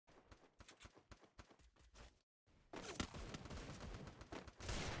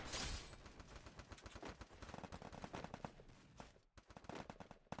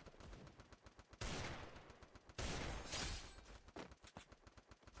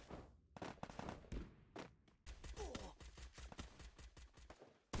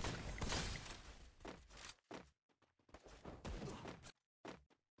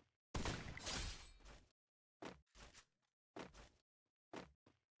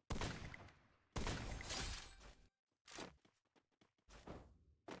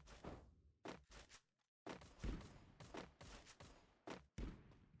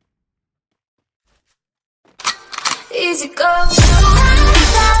easy go.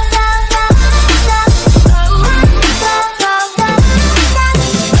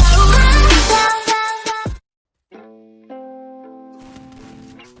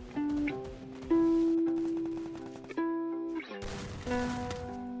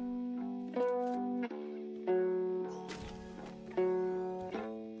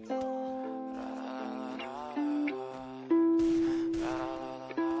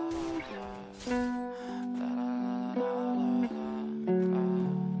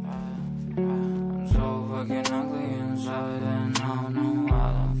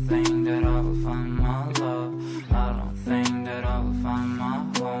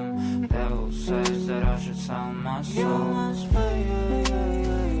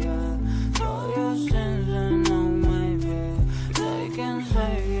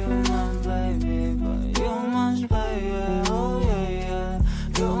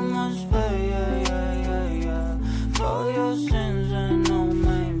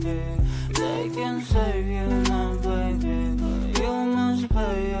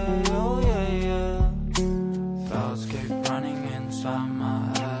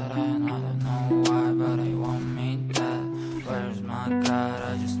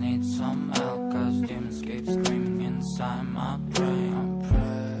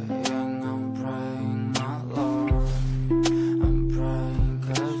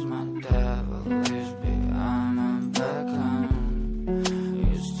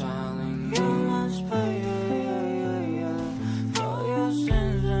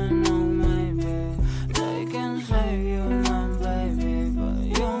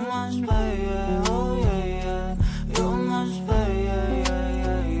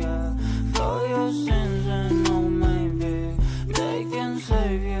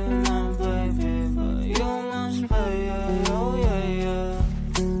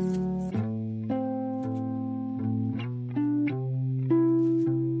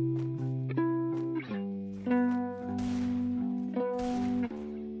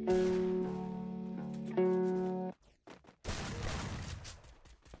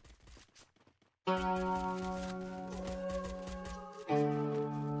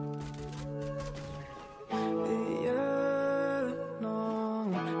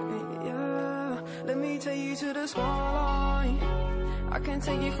 Let me take you to the spotlight. I can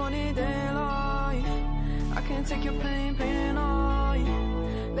take you for the day life. I can take your pain, pain away.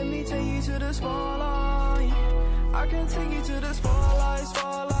 Let me take you to the spotlight. I can take you to the spotlight,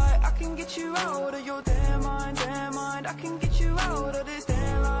 spotlight. I can get you out of your damn mind, damn mind. I can get you out of this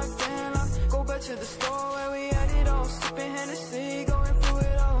damn life, damn life. Go back to the store where we had it all, sipping Hennessy, going through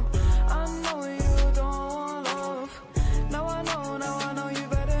it all. I know you don't want love. Now I know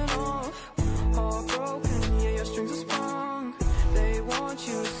you've had enough. Heartbroken, yeah, your strings are sprung. They want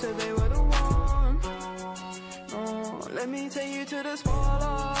you, said they were the one. Oh, let me take you to the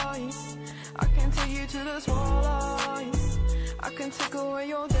spotlight. I can take you to the spotlight. I can take away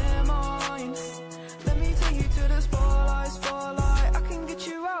your damn mind. Let me take you to the spotlight, spotlight. I can get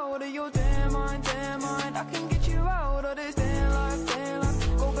you out of your damn mind, damn mind. I can get you out of this damn life, damn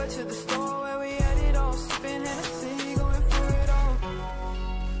life. Go back to the store where we had it all, sipping Hennessy, going through it all.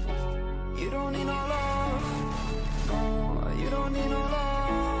 You don't need no love, no, you don't need no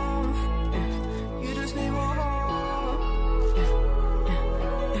love, yeah. You just need more heart,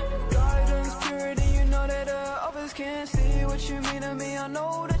 guidance, purity, you know that others can't see what you mean to me. I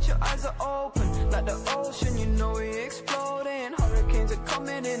know that your eyes are open, like the ocean, you know we exploding. Hurricanes are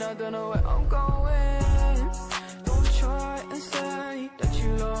coming in, I don't know where I'm going. Don't try and say that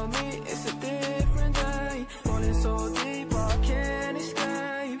you love me, it's a different day. Falling so deep, I can't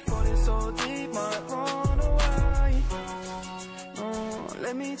escape. Falling so deep, might run away. Oh,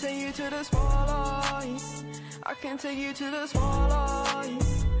 let me take you to the spotlight. I can take you to the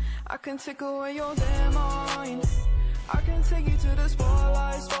spotlight. I can take away your damn mind. I can take you to the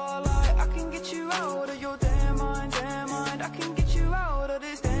spotlight, spotlight. I can get you out of your damn mind, damn mind. I can get you out of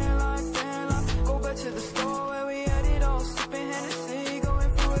this damn life, damn life. Go back to the store where we had it all, sipping Hennessy, going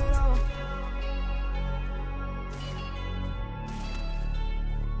through it all.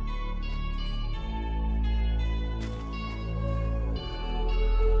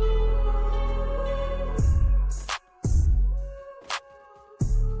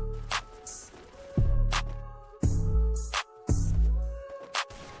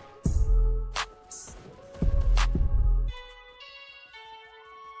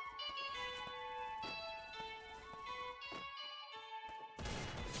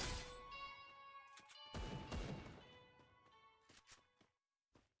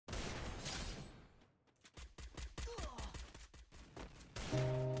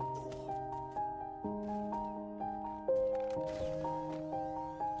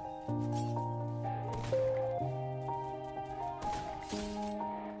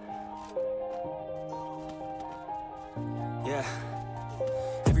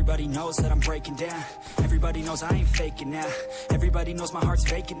 Everybody knows that I'm breaking down. Everybody knows I ain't faking now. Everybody knows my heart's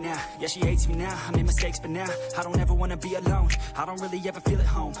vacant now. Yeah, she hates me now, I made mistakes, but now I don't ever wanna be alone. I don't really ever feel at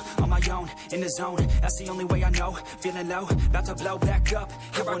home. On my own, in the zone, that's the only way I know. Feeling low, about to blow back up.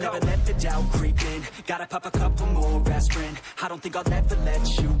 Here I never let the doubt creep in. Gotta pop a couple more aspirin. I don't think I'll ever let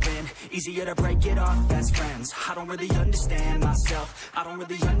you in. Easier to break it off best friends. I don't really understand myself. I don't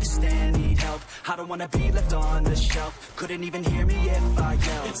really understand, need help. I don't wanna be left on the shelf. Couldn't even hear me if I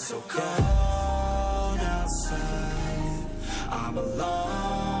yelled. It's so cold outside, I'm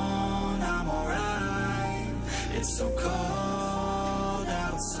alone, I'm alright. It's so cold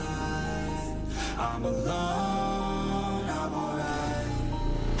outside, I'm alone, I'm alright.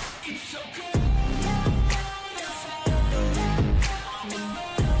 It's so cold.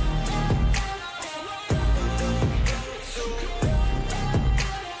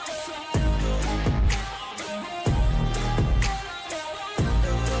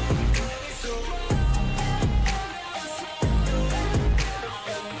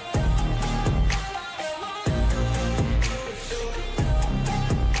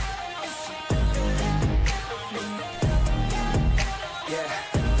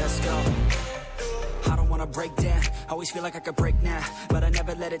 Break down, always feel like I could break now, but I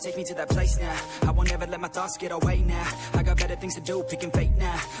never let it take me to that place now. I won't ever let my thoughts get away now. I got better things to do, picking fate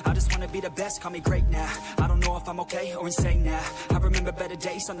now. I just wanna be the best, call me great now. I don't know if I'm okay or insane now. I remember better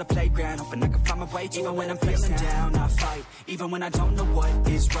days on the playground, hoping I can find my way to even when I'm feeling down, I fight. Even when I don't know what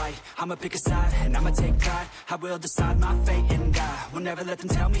is right, I'ma pick a side and I'ma take pride. I will decide my fate and I will never let them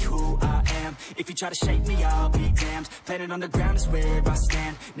tell me who I am. If you try to shape me, I'll be damned. Planet on the ground is where I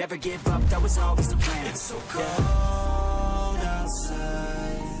stand. Never give up, that was always the plan. It's so cold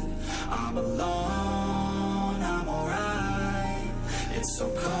outside, I'm alone, I'm alright. It's so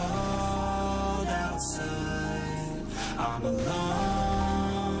cold outside, I'm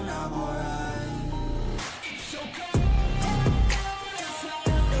alone, I'm alright. It's so cold.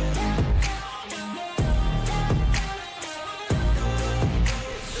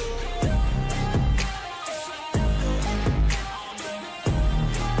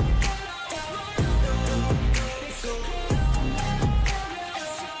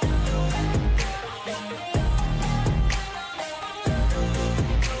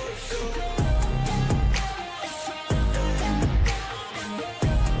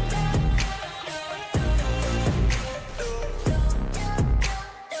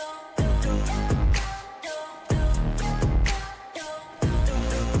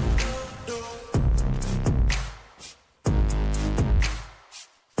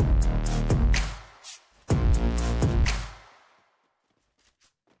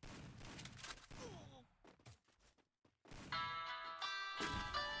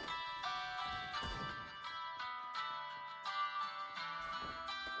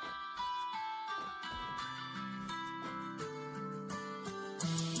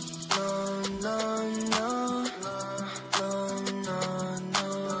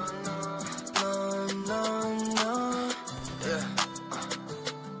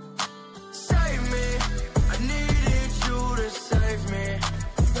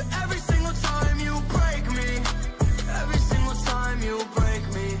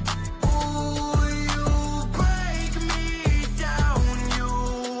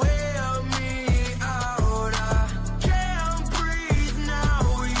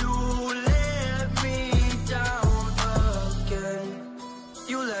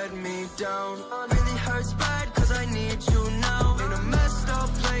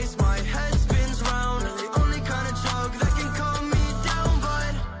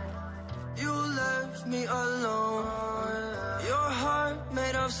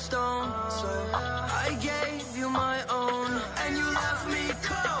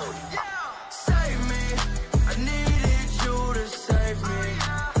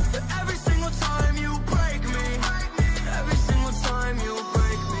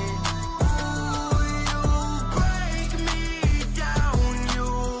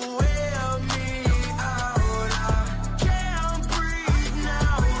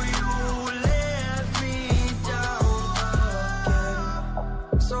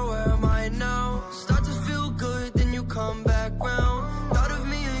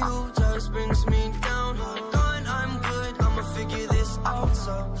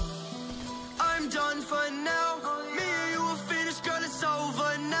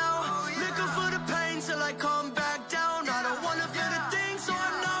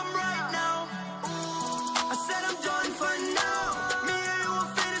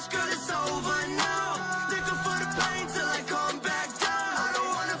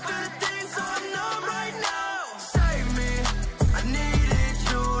 I needed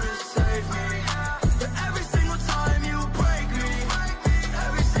you to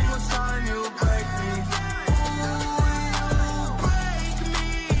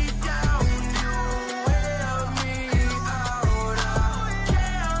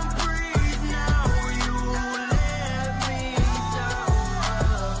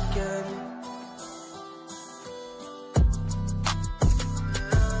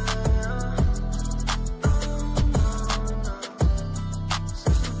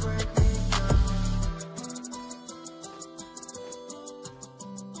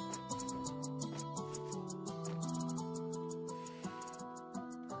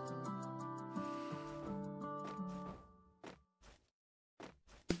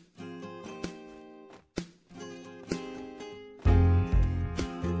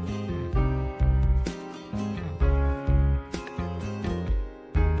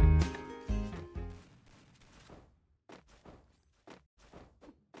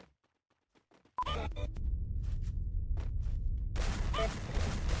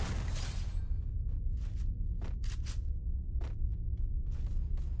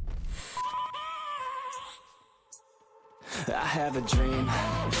I have a dream,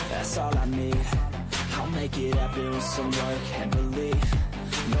 that's all I need. I'll make it happen with some work and belief.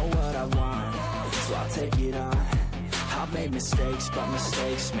 Know what I want, so I'll take it on. I've made mistakes, but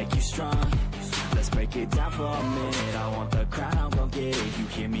mistakes make you strong. Let's break it down for a minute. I want the crown, I'm gon' get it. You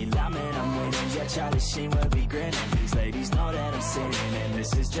hear me loud, man, I'm winning. Yeah, Charlie Sheen will be grinning. These ladies know that I'm sinning, and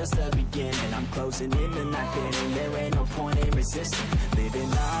this is just the beginning. I'm closing in the night inning. There ain't no point in resisting. Living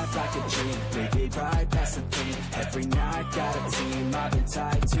life like a dream, live it right, that's the thing. Every night, got a team, I've been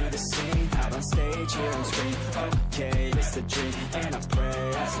tied to the scene. Out on stage, here on screen. Okay, it's a dream, and I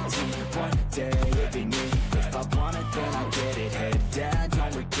pray as a team. One day, it'll be me. If I want it, then I get it. Head down,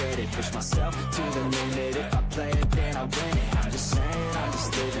 don't regret it. Push myself to the limit. If I play it, then I win it. I'm just saying, I'm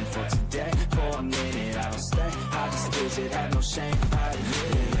just living for today. For a minute, I don't stay, I just visit. Have no shame, I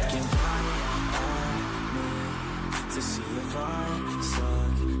admit it. Looking right at me to see if I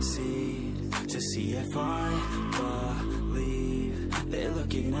succeed, to see if I believe. They're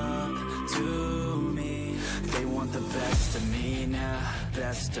looking up to me. They want the best of me now,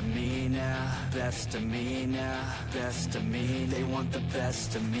 best of me now, best of me now, best of me. They want the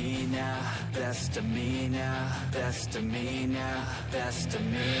best of me now, best of me now, best of me now, best of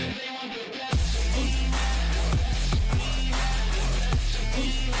me. They want the best of me.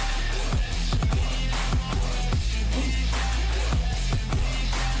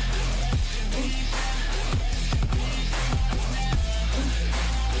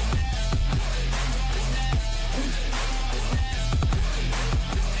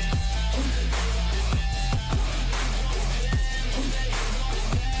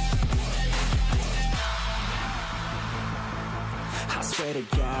 I swear to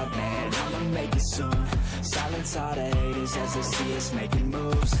God, man, I'ma make it soon. Silence all the haters as they see us making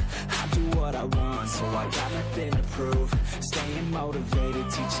moves. I do what I want, so I got nothing to prove. Staying motivated,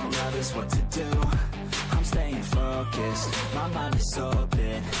 teaching others what to do. I'm staying focused, my mind is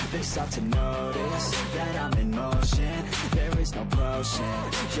open. They start to notice that I'm in motion. There is no potion,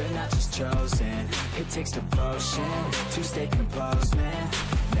 you're not just chosen. It takes devotion to stay composed, man.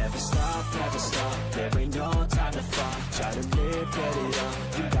 Never stop, there ain't no time to fall. Try to live, get it all,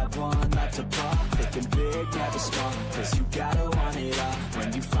 you got one life to ball. Thinking big, never small, cause you gotta want it all.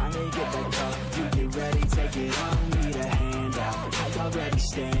 When you finally get that call, you get ready, take it on. Need a hand out, I already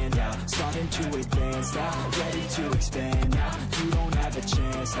stand out. Starting to advance now, ready to expand now. You don't have a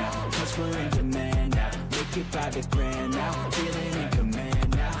chance now, cause we're in demand now. Make it by the grand now, feeling in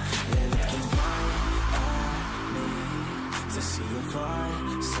command now. They're looking right at me to see if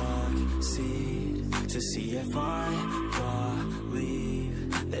I succeed, to see if I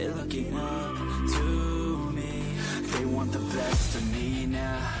believe. They're looking up to me. They want the best of me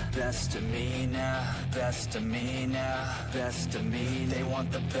now, best of me now, best of me now, best of me. They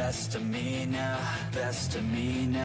want the best of me now, best of me now.